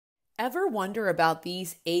Ever wonder about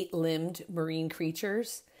these 8-limbed marine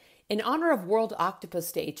creatures? In honor of World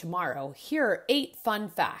Octopus Day tomorrow, here are 8 fun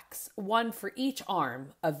facts, one for each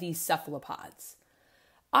arm of these cephalopods.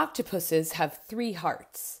 Octopuses have 3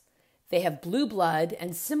 hearts. They have blue blood,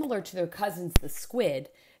 and similar to their cousins the squid,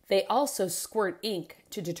 they also squirt ink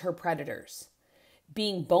to deter predators.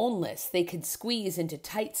 Being boneless, they can squeeze into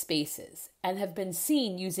tight spaces and have been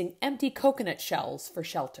seen using empty coconut shells for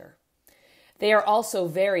shelter. They are also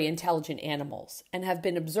very intelligent animals and have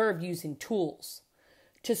been observed using tools.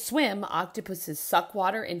 To swim, octopuses suck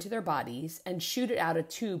water into their bodies and shoot it out a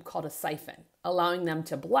tube called a siphon, allowing them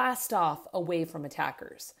to blast off away from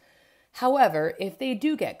attackers. However, if they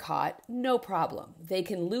do get caught, no problem. They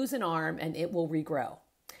can lose an arm and it will regrow.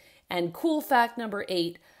 And cool fact number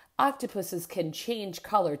 8, octopuses can change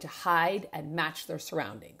color to hide and match their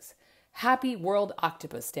surroundings. Happy World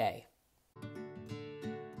Octopus Day!